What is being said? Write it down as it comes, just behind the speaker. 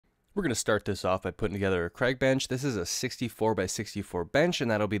We're going to start this off by putting together a Craig bench. This is a 64 by 64 bench,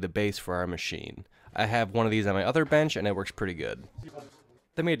 and that'll be the base for our machine. I have one of these on my other bench, and it works pretty good.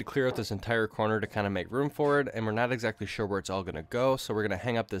 Then we had to clear out this entire corner to kind of make room for it, and we're not exactly sure where it's all going to go, so we're going to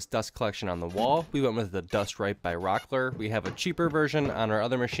hang up this dust collection on the wall. We went with the Dust Right by Rockler. We have a cheaper version on our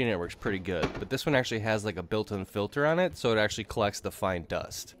other machine, and it works pretty good, but this one actually has like a built-in filter on it, so it actually collects the fine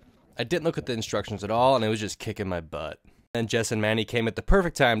dust. I didn't look at the instructions at all, and it was just kicking my butt. And Jess and Manny came at the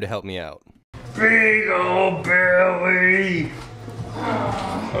perfect time to help me out. Big old belly!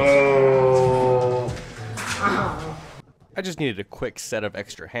 Oh! I just needed a quick set of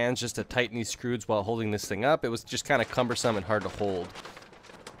extra hands just to tighten these screws while holding this thing up. It was just kind of cumbersome and hard to hold.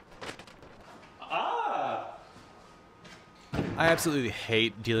 I absolutely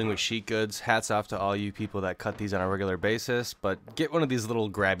hate dealing with sheet goods. Hats off to all you people that cut these on a regular basis, but get one of these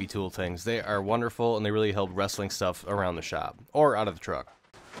little grabby tool things. They are wonderful and they really help wrestling stuff around the shop or out of the truck.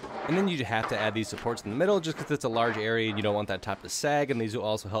 And then you have to add these supports in the middle just because it's a large area and you don't want that top to sag, and these will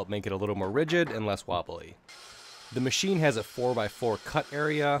also help make it a little more rigid and less wobbly. The machine has a 4x4 cut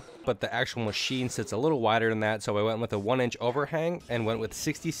area, but the actual machine sits a little wider than that, so I went with a 1-inch overhang and went with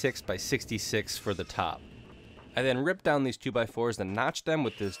 66 by 66 for the top. I then ripped down these 2x4s and notched them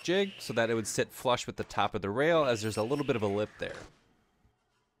with this jig so that it would sit flush with the top of the rail, as there's a little bit of a lip there.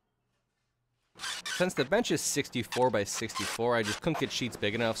 Since the bench is 64 by 64, I just couldn't get sheets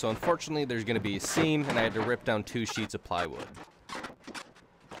big enough, so unfortunately there's going to be a seam and I had to rip down 2 sheets of plywood.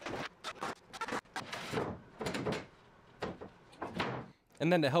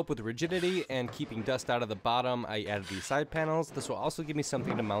 And then to help with rigidity and keeping dust out of the bottom, I added these side panels. This will also give me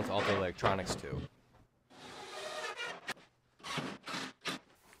something to mount all the electronics to.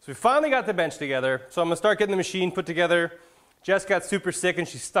 So we finally got the bench together, so I'm going to start getting the machine put together. Jess got super sick and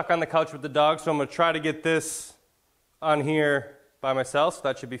she's stuck on the couch with the dog, so I'm going to try to get this on here by myself, so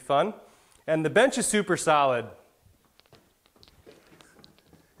that should be fun. And the bench is super solid.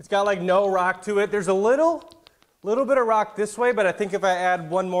 It's got like no rock to it. There's a little bit of rock this way, but I think if I add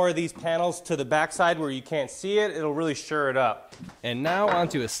one more of these panels to the backside where you can't see it, it'll really sure it up. And now on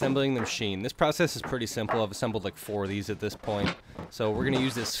to assembling the machine. This process is pretty simple. I've assembled like 4 of these at this point. So we're going to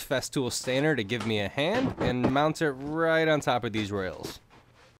use this Festool stainer to give me a hand and mount it right on top of these rails.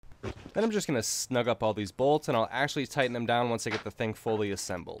 Then I'm just going to snug up all these bolts, and I'll actually tighten them down once I get the thing fully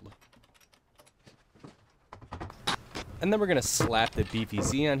assembled. And then we're going to slap the beefy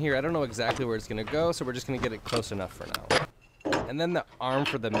Z on here. I don't know exactly where it's going to go, so we're just going to get it close enough for now. And then the arm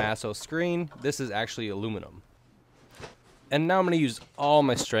for the Masso screen, this is actually aluminum. And now I'm going to use all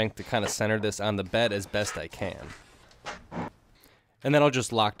my strength to kind of center this on the bed as best I can. And then I'll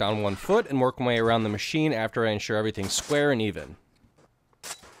just lock down one foot and work my way around the machine after I ensure everything's square and even.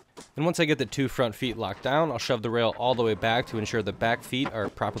 And once I get the 2 front feet locked down, I'll shove the rail all the way back to ensure the back feet are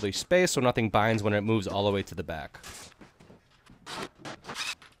properly spaced so nothing binds when it moves all the way to the back.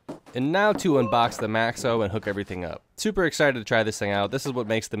 And now to unbox the Masso and hook everything up. Super excited to try this thing out. This is what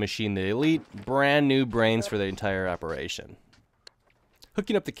makes the machine the elite. Brand new brains for the entire operation.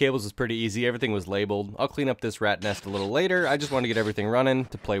 Hooking up the cables was pretty easy. Everything was labeled. I'll clean up this rat nest a little later. I just want to get everything running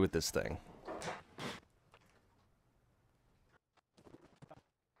to play with this thing.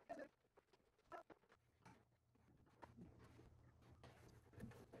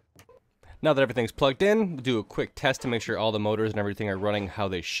 Now that everything's plugged in, we'll do a quick test to make sure all the motors and everything are running how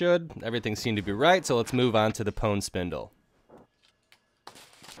they should. Everything seemed to be right, so let's move on to the Pone spindle.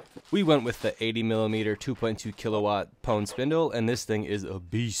 We went with the 80mm 2.2 kilowatt Pone spindle, and this thing is a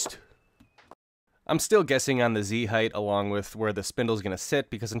beast. I'm still guessing on the Z height along with where the spindle's going to sit,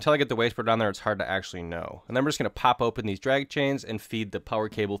 because until I get the wasteboard on there, it's hard to actually know. And then we're just going to pop open these drag chains and feed the power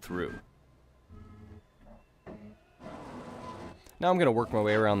cable through. Now I'm going to work my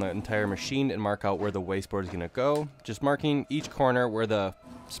way around the entire machine and mark out where the wasteboard is going to go, just marking each corner where the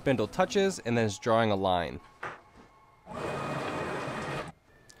spindle touches and then just drawing a line.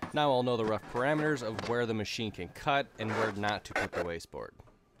 Now I'll know the rough parameters of where the machine can cut and where not to put the wasteboard.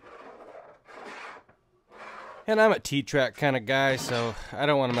 And I'm a T-track kind of guy, so I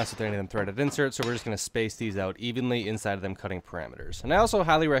don't want to mess with any of them threaded inserts, so we're just going to space these out evenly inside of them cutting parameters. And I also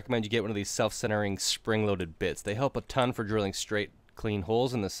highly recommend you get one of these self-centering spring-loaded bits. They help a ton for drilling straight, clean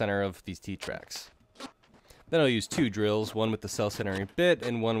holes in the center of these T-tracks. Then I'll use 2 drills, one with the self-centering bit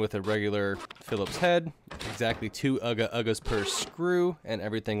and one with a regular Phillips head. Exactly 2 uggas per screw, and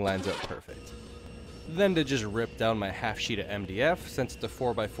everything lines up perfect. Then to just rip down my half sheet of MDF. Since it's a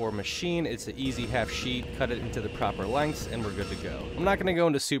 4x4 machine, it's an easy half sheet, cut it into the proper lengths, and we're good to go. I'm not going to go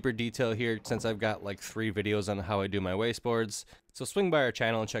into super detail here since I've got like 3 videos on how I do my wasteboards, so swing by our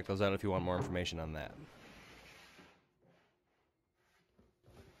channel and check those out if you want more information on that.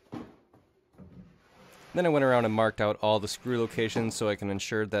 Then I went around and marked out all the screw locations so I can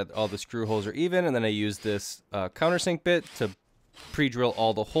ensure that all the screw holes are even, and then I used this countersink bit to pre-drill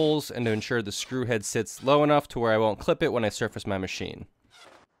all the holes and to ensure the screw head sits low enough to where I won't clip it when I surface my machine.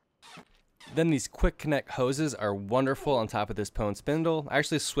 Then these quick connect hoses are wonderful on top of this pwn spindle. I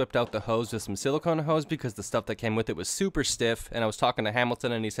actually swapped out the hose with some silicone hose because the stuff that came with it was super stiff, and I was talking to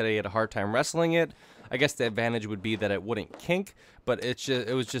Hamilton and he said he had a hard time wrestling it. I guess the advantage would be that it wouldn't kink, but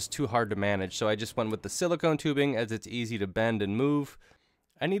it was just too hard to manage, so I just went with the silicone tubing as it's easy to bend and move.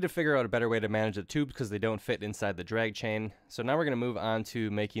 I need to figure out a better way to manage the tubes because they don't fit inside the drag chain. So now we're going to move on to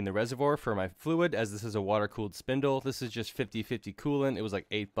making the reservoir for my fluid, as this is a water-cooled spindle. This is just 50-50 coolant. It was like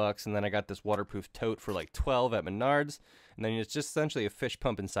 $8, and then I got this waterproof tote for like 12 at Menards, and then it's just essentially a fish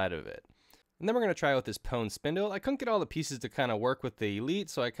pump inside of it. And then we're going to try out this pwn spindle. I couldn't get all the pieces to kind of work with the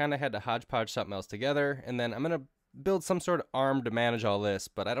Elite, so I kind of had to hodgepodge something else together, and then I'm going to build some sort of arm to manage all this,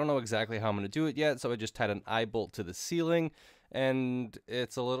 but I don't know exactly how I'm going to do it yet, so I just tied an eye bolt to the ceiling, and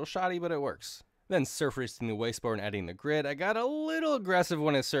it's a little shoddy, but it works. Then surfacing the wasteboard and adding the grid. I got a little aggressive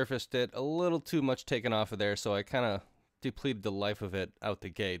when I surfaced it, a little too much taken off of there, so I kind of depleted the life of it out the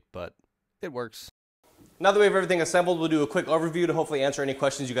gate, but it works. Now that we have everything assembled, we'll do a quick overview to hopefully answer any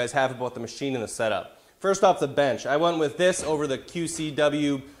questions you guys have about the machine and the setup. First off, the bench. I went with this over the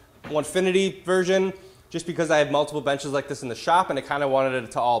QCW Onefinity version, just because I have multiple benches like this in the shop, and I kind of wanted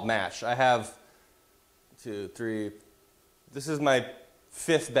it to all match. I have 2, 3... This is my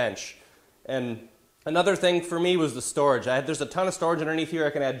 5th bench. And another thing for me was the storage. There's a ton of storage underneath here.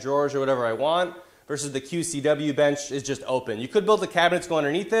 I can add drawers or whatever I want, versus the QCW bench is just open. You could build the cabinets go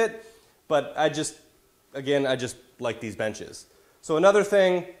underneath it, but I just like these benches. So another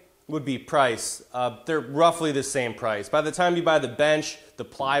thing would be price. They're roughly the same price. By the time you buy the bench, the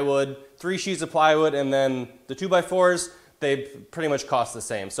plywood, 3 sheets of plywood, and then the 2x4s, they pretty much cost the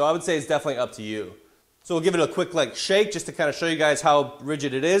same. So I would say it's definitely up to you. So we'll give it a quick shake just to kind of show you guys how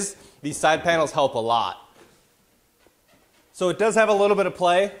rigid it is. These side panels help a lot. So it does have a little bit of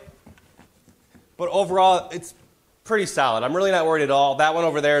play, but overall it's pretty solid. I'm really not worried at all. That one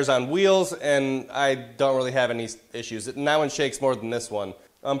over there is on wheels, and I don't really have any issues. And that one shakes more than this one.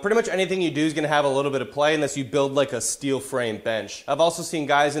 Pretty much anything you do is going to have a little bit of play unless you build like a steel frame bench. I've also seen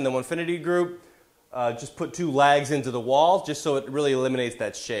guys in the Onefinity group just put 2 lags into the wall just so it really eliminates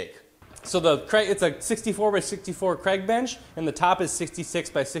that shake. So it's a 64 by 64 Craig bench, and the top is 66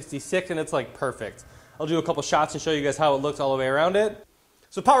 by 66, and it's like perfect. I'll do a couple shots and show you guys how it looks all the way around it.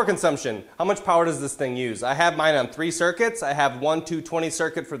 So power consumption. How much power does this thing use? I have mine on 3 circuits. I have one 220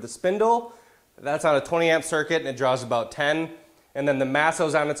 circuit for the spindle. That's on a 20 amp circuit, and it draws about 10. And then the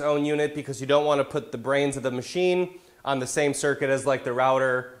Masso's on its own unit because you don't want to put the brains of the machine on the same circuit as like the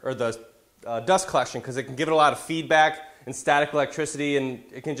router or the dust collection, because it can give it a lot of feedback and static electricity, and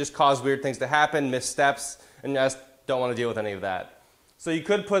it can just cause weird things to happen, missteps, and I just don't want to deal with any of that. So you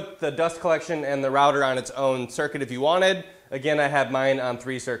could put the dust collection and the router on its own circuit if you wanted. Again, I have mine on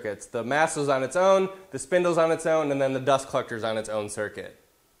 3 circuits. The Masso's on its own, the spindle's on its own, and then the dust collector's on its own circuit.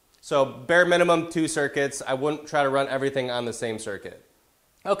 So bare minimum 2 circuits. I wouldn't try to run everything on the same circuit.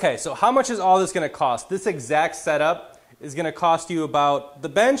 Okay, so how much is all this going to cost? This exact setup is going to cost you about the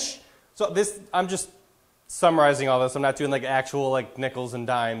bench. So I'm just summarizing all this. I'm not doing like actual like nickels and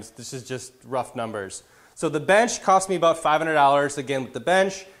dimes. This is just rough numbers. So the bench cost me about $500. Again, with the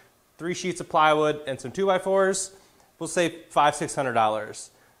bench, 3 sheets of plywood, and some 2x4s. We'll say $500–600.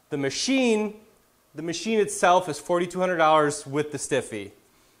 The machine itself is $4,200 with the stiffy.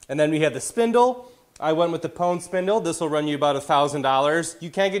 And then we have the spindle. I went with the pwn spindle. This will run you about $1,000. You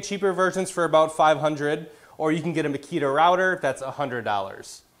can get cheaper versions for about $500, or you can get a Makita router. That's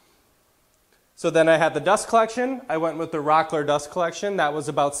 $100. So then I had the dust collection. I went with the Rockler dust collection. That was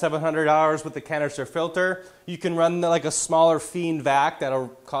about $700 with the canister filter. You can run like a smaller Fiend vac. That'll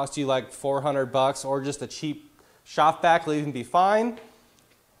cost you like $400, or just a cheap shop vac will even be fine.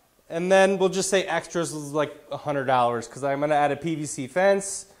 And then we'll just say extras is like $100 because I'm going to add a PVC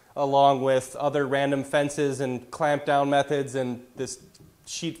fence along with other random fences and clamp down methods and this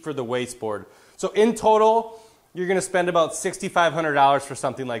sheet for the wasteboard. So in total, you're going to spend about $6,500 for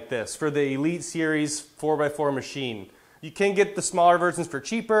something like this, for the Elite Series 4x4 machine. You can get the smaller versions for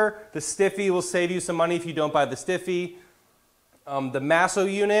cheaper. The stiffy will save you some money if you don't buy the stiffy. The Masso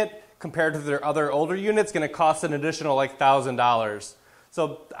unit, compared to their other older units, is going to cost an additional like $1,000.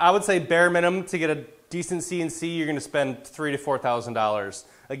 So I would say bare minimum to get a decent CNC, you're going to spend $3,000 to $4,000.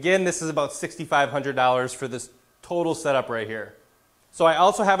 Again, this is about $6,500 for this total setup right here. So I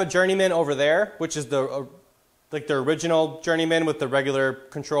also have a Journeyman over there, which is the like the original Journeyman with the regular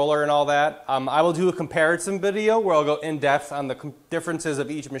controller and all that. I will do a comparison video where I'll go in depth on the differences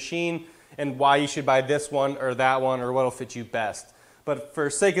of each machine and why you should buy this one or that one or what will fit you best. But for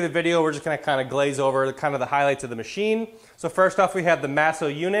sake of the video, we're just going to kind of glaze over kind of the highlights of the machine. So first off, we have the Masso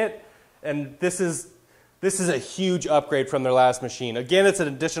unit, and this is a huge upgrade from their last machine. Again, it's an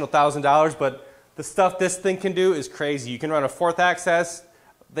additional $1,000, but the stuff this thing can do is crazy. You can run a 4th axis.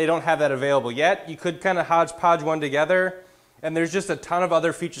 They don't have that available yet. You could kind of hodgepodge one together, and there's just a ton of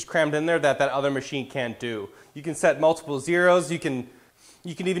other features crammed in there that other machine can't do. You can set multiple zeros. You can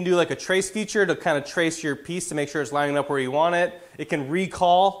even do like a trace feature to kind of trace your piece to make sure it's lining up where you want it. It can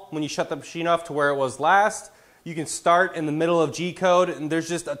recall when you shut the machine off to where it was last. You can start in the middle of G-code, and there's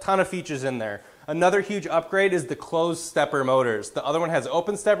just a ton of features in there. Another huge upgrade is the closed stepper motors. The other one has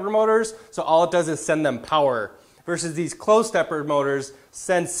open stepper motors, so all it does is send them power. Versus these closed stepper motors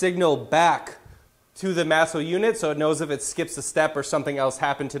send signal back to the Masso unit so it knows if it skips a step or something else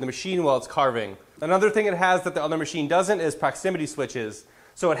happened to the machine while it's carving. Another thing it has that the other machine doesn't is proximity switches.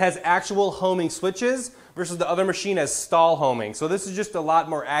 So it has actual homing switches versus the other machine has stall homing. So this is just a lot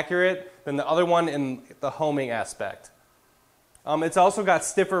more accurate than the other one in the homing aspect. It's also got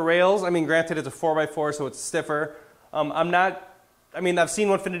stiffer rails. I mean, granted it's a 4x4, so it's stiffer. I've seen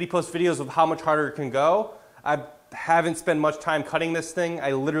Onefinity post videos of how much harder it can go. I haven't spent much time cutting this thing.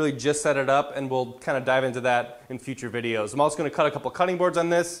 I literally just set it up, and we'll kind of dive into that in future videos. I'm also going to cut a couple cutting boards on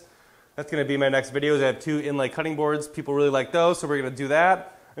this. That's going to be my next videos. I have 2 inlay cutting boards. People really like those, so we're going to do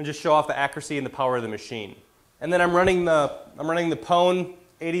that and just show off the accuracy and the power of the machine. And then I'm running the Pone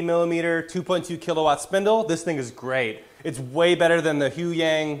 80mm 2.2 kilowatt spindle. This thing is great. It's way better than the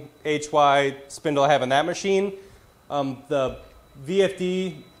Huyang HY spindle I have on that machine. The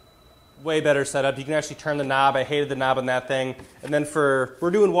VFD, way better setup. You can actually turn the knob. I hated the knob on that thing. And then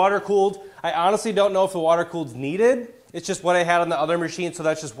we're doing water cooled. I honestly don't know if the water cooled's needed. It's just what I had on the other machine, so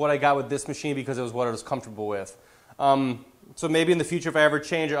that's just what I got with this machine because it was what I was comfortable with. So maybe in the future if I ever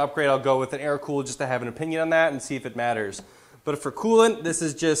change or upgrade, I'll go with an air cooled just to have an opinion on that and see if it matters. But for coolant, this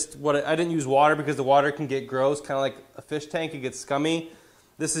is just I didn't use water because the water can get gross, kind of like a fish tank. It gets scummy.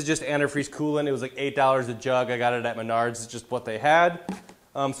 This is just antifreeze coolant. It was like $8 a jug. I got it at Menards. It's just what they had.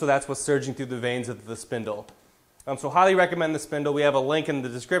 So that's what's surging through the veins of the spindle. So highly recommend the spindle. We have a link in the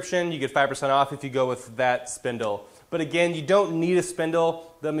description. You get 5% off if you go with that spindle. But again, you don't need a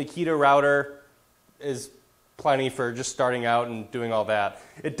spindle. The Makita router is plenty for just starting out and doing all that.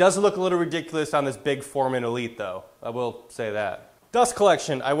 It does look a little ridiculous on this big Foreman Elite though. I will say that. Dust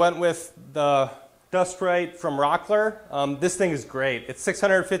collection. I went with the Dust Right from Rockler. This thing is great. It's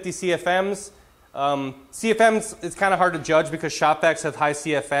 650 CFMs. CFMs, it's kind of hard to judge because shop vacs have high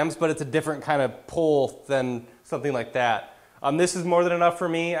CFMs, but it's a different kind of pull than something like that. This is more than enough for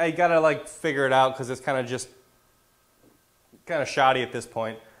me. I gotta like figure it out because it's kind of shoddy at this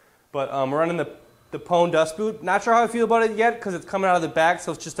point. But we're running the Pone dust boot. Not sure how I feel about it yet because it's coming out of the back,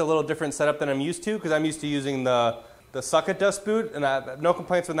 so it's just a little different setup than I'm used to because I'm used to using the Sucket dust boot, and I have no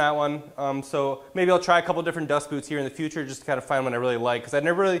complaints on that one. So maybe I'll try a couple different dust boots here in the future just to kind of find one I really like because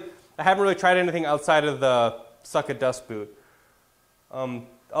I haven't really tried anything outside of the Sucket dust boot.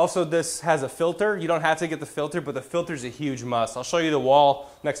 Also, this has a filter. You don't have to get the filter, but the filter's a huge must. I'll show you the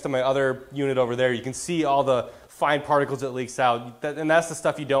wall next to my other unit over there. You can see all the fine particles it leaks out, and that's the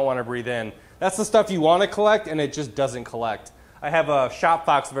stuff you don't want to breathe in. That's the stuff you want to collect, and it just doesn't collect. I have a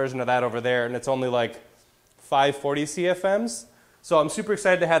Shopbox version of that over there, and it's only like 540 CFMs. So I'm super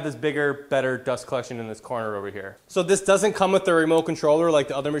excited to have this bigger, better dust collection in this corner over here. So this doesn't come with the remote controller like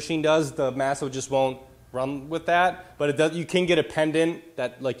the other machine does. The Masso just won't run with that, but it does. You can get a pendant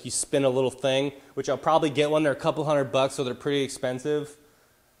that like you spin a little thing, which I'll probably get one. They're a couple $100, so they're pretty expensive.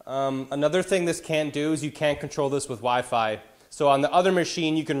 Another thing this can't do is you can't control this with Wi-Fi. So on the other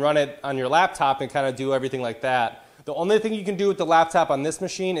machine, you can run it on your laptop and kind of do everything like that. The only thing you can do with the laptop on this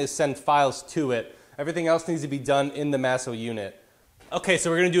machine is send files to it. Everything else needs to be done in the Masso unit. Okay, so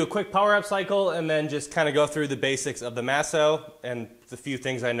we're going to do a quick power-up cycle and then just kind of go through the basics of the Masso and the few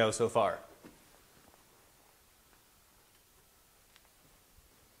things I know so far.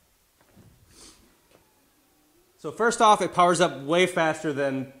 So first off, it powers up way faster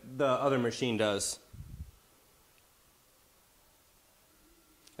than the other machine does.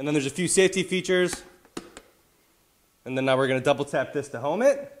 And then there's a few safety features. And then now we're going to double tap this to home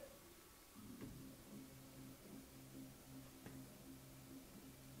it.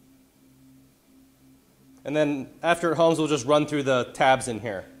 And then after it homes, we'll just run through the tabs in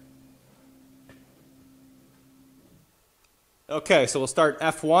here. Okay, so we'll start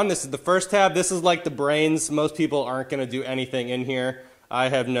F1. This is the first tab. This is like the brains. Most people aren't going to do anything in here. I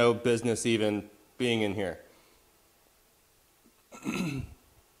have no business even being in here.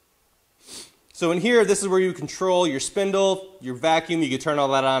 So in here, this is where you control your spindle, your vacuum. You can turn all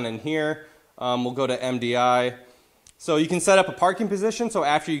that on in here. We'll go to MDI. So you can set up a parking position. So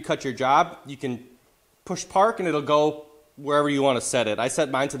after you cut your job, you can push park and it'll go wherever you want to set it. I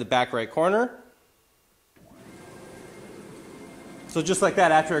set mine to the back right corner. So just like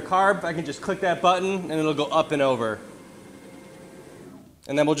that, after a carve, I can just click that button and it'll go up and over.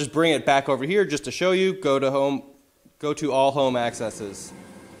 And then we'll just bring it back over here just to show you. Go to home, go to all home accesses.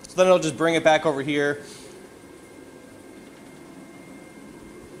 So then it'll just bring it back over here.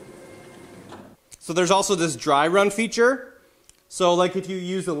 So there's also this dry run feature. So like if you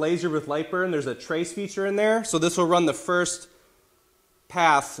use a laser with light burn, there's a trace feature in there. So this will run the first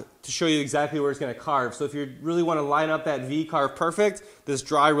path to show you exactly where it's going to carve. So if you really want to line up that V carve perfect, this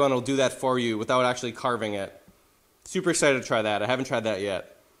dry run will do that for you without actually carving it. Super excited to try that. I haven't tried that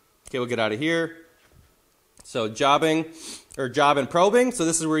yet. Okay, we'll get out of here. So jobbing, or job and probing. So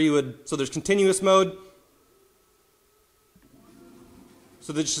this is where you would, so there's continuous mode.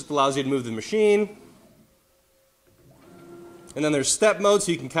 So this just allows you to move the machine. And then there's step mode,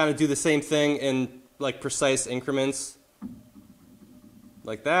 so you can kind of do the same thing in like precise increments.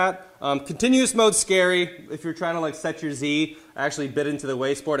 Like that. Continuous mode's scary. If you're trying to like set your Z, I actually bit into the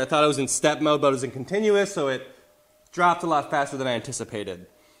Wasteboard. I thought it was in step mode, but it was in continuous, so it dropped a lot faster than I anticipated.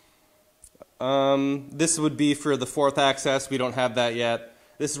 This would be for the fourth axis. We don't have that yet.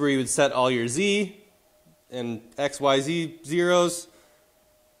 This is where you would set all your Z and X, Y, Z zeros.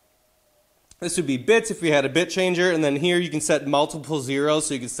 This would be bits if we had a bit changer, and then here you can set multiple zeros,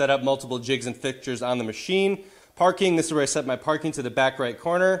 so you can set up multiple jigs and fixtures on the machine. Parking, this is where I set my parking to the back right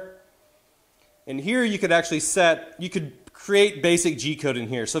corner. And here you could actually set, you could create basic G-code in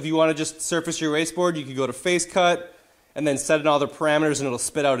here. So if you want to just surface your Wasteboard, you could go to face cut and then set in all the parameters and it'll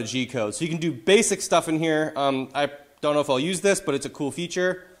spit out a G-code. So you can do basic stuff in here. I don't know if I'll use this, but it's a cool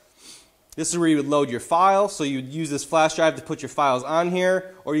feature. This is where you would load your file. So you'd use this flash drive to put your files on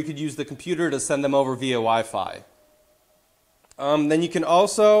here, or you could use the computer to send them over via Wi-Fi. Then you can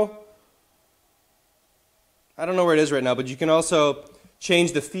also, I don't know where it is right now, but you can also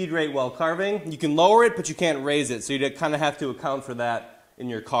change the feed rate while carving. You can lower it, but you can't raise it. So you kind of have to account for that in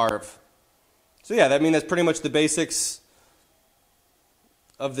your carve. So yeah, that's pretty much the basics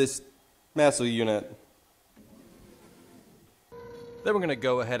of this Masso unit. Then we're going to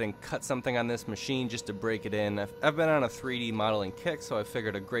go ahead and cut something on this machine just to break it in. I've been on a 3D modeling kick, so I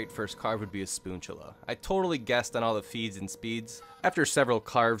figured a great first carve would be a spatula. I totally guessed on all the feeds and speeds. After several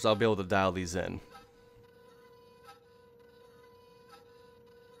carves, I'll be able to dial these in.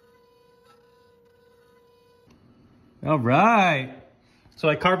 All right. So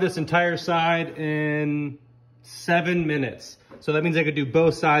I carved this entire side in 7 minutes. So that means I could do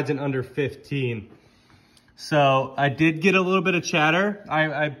both sides in under 15. So I did get a little bit of chatter.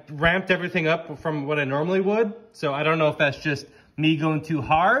 I ramped everything up from what I normally would. So I don't know if that's just me going too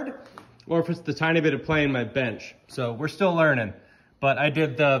hard or if it's the tiny bit of play in my bench. So we're still learning. But I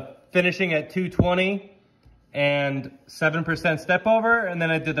did the finishing at 220 and 7% step over. And then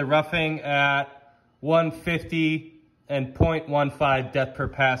I did the roughing at 150 and 0.15 depth per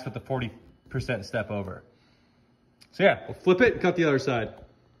pass with the 40% step over. So yeah, we'll flip it and cut the other side.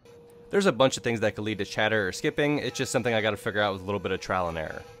 There's a bunch of things that could lead to chatter or skipping. It's just something I got to figure out with a little bit of trial and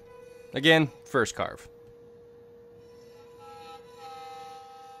error. Again, first carve.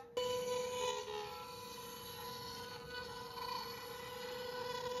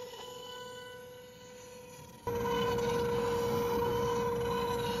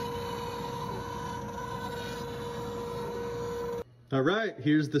 All right,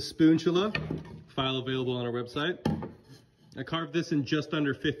 here's the spatula, file available on our website. I carved this in just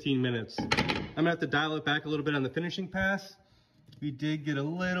under 15 minutes. I'm gonna have to dial it back a little bit on the finishing pass. We did get a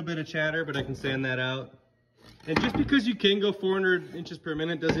little bit of chatter, but I can sand that out. And just because you can go 400 inches per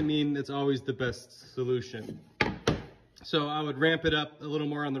minute doesn't mean it's always the best solution. So I would ramp it up a little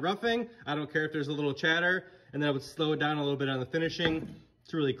more on the roughing. I don't care if there's a little chatter, and then I would slow it down a little bit on the finishing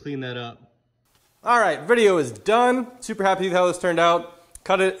to really clean that up. All right, video is done. Super happy with how this turned out.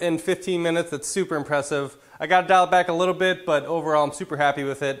 Cut it in 15 minutes, that's super impressive. I got to dial it back a little bit, but overall I'm super happy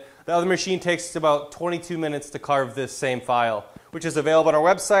with it. The other machine takes about 22 minutes to carve this same file, which is available on our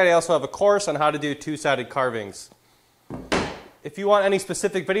website. I also have a course on how to do two-sided carvings. If you want any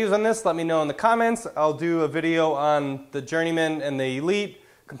specific videos on this, let me know in the comments. I'll do a video on the Journeyman and the Elite,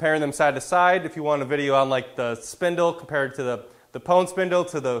 comparing them side to side. If you want a video on like the spindle compared to the Pone spindle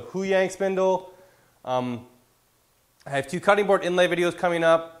to the Huyang spindle. I have 2 cutting board inlay videos coming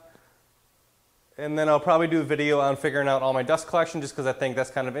up, and then I'll probably do a video on figuring out all my dust collection just because I think that's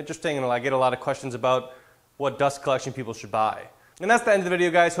kind of interesting, and I get a lot of questions about what dust collection people should buy. And that's the end of the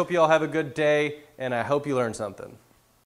video, guys. Hope you all have a good day, and I hope you learned something.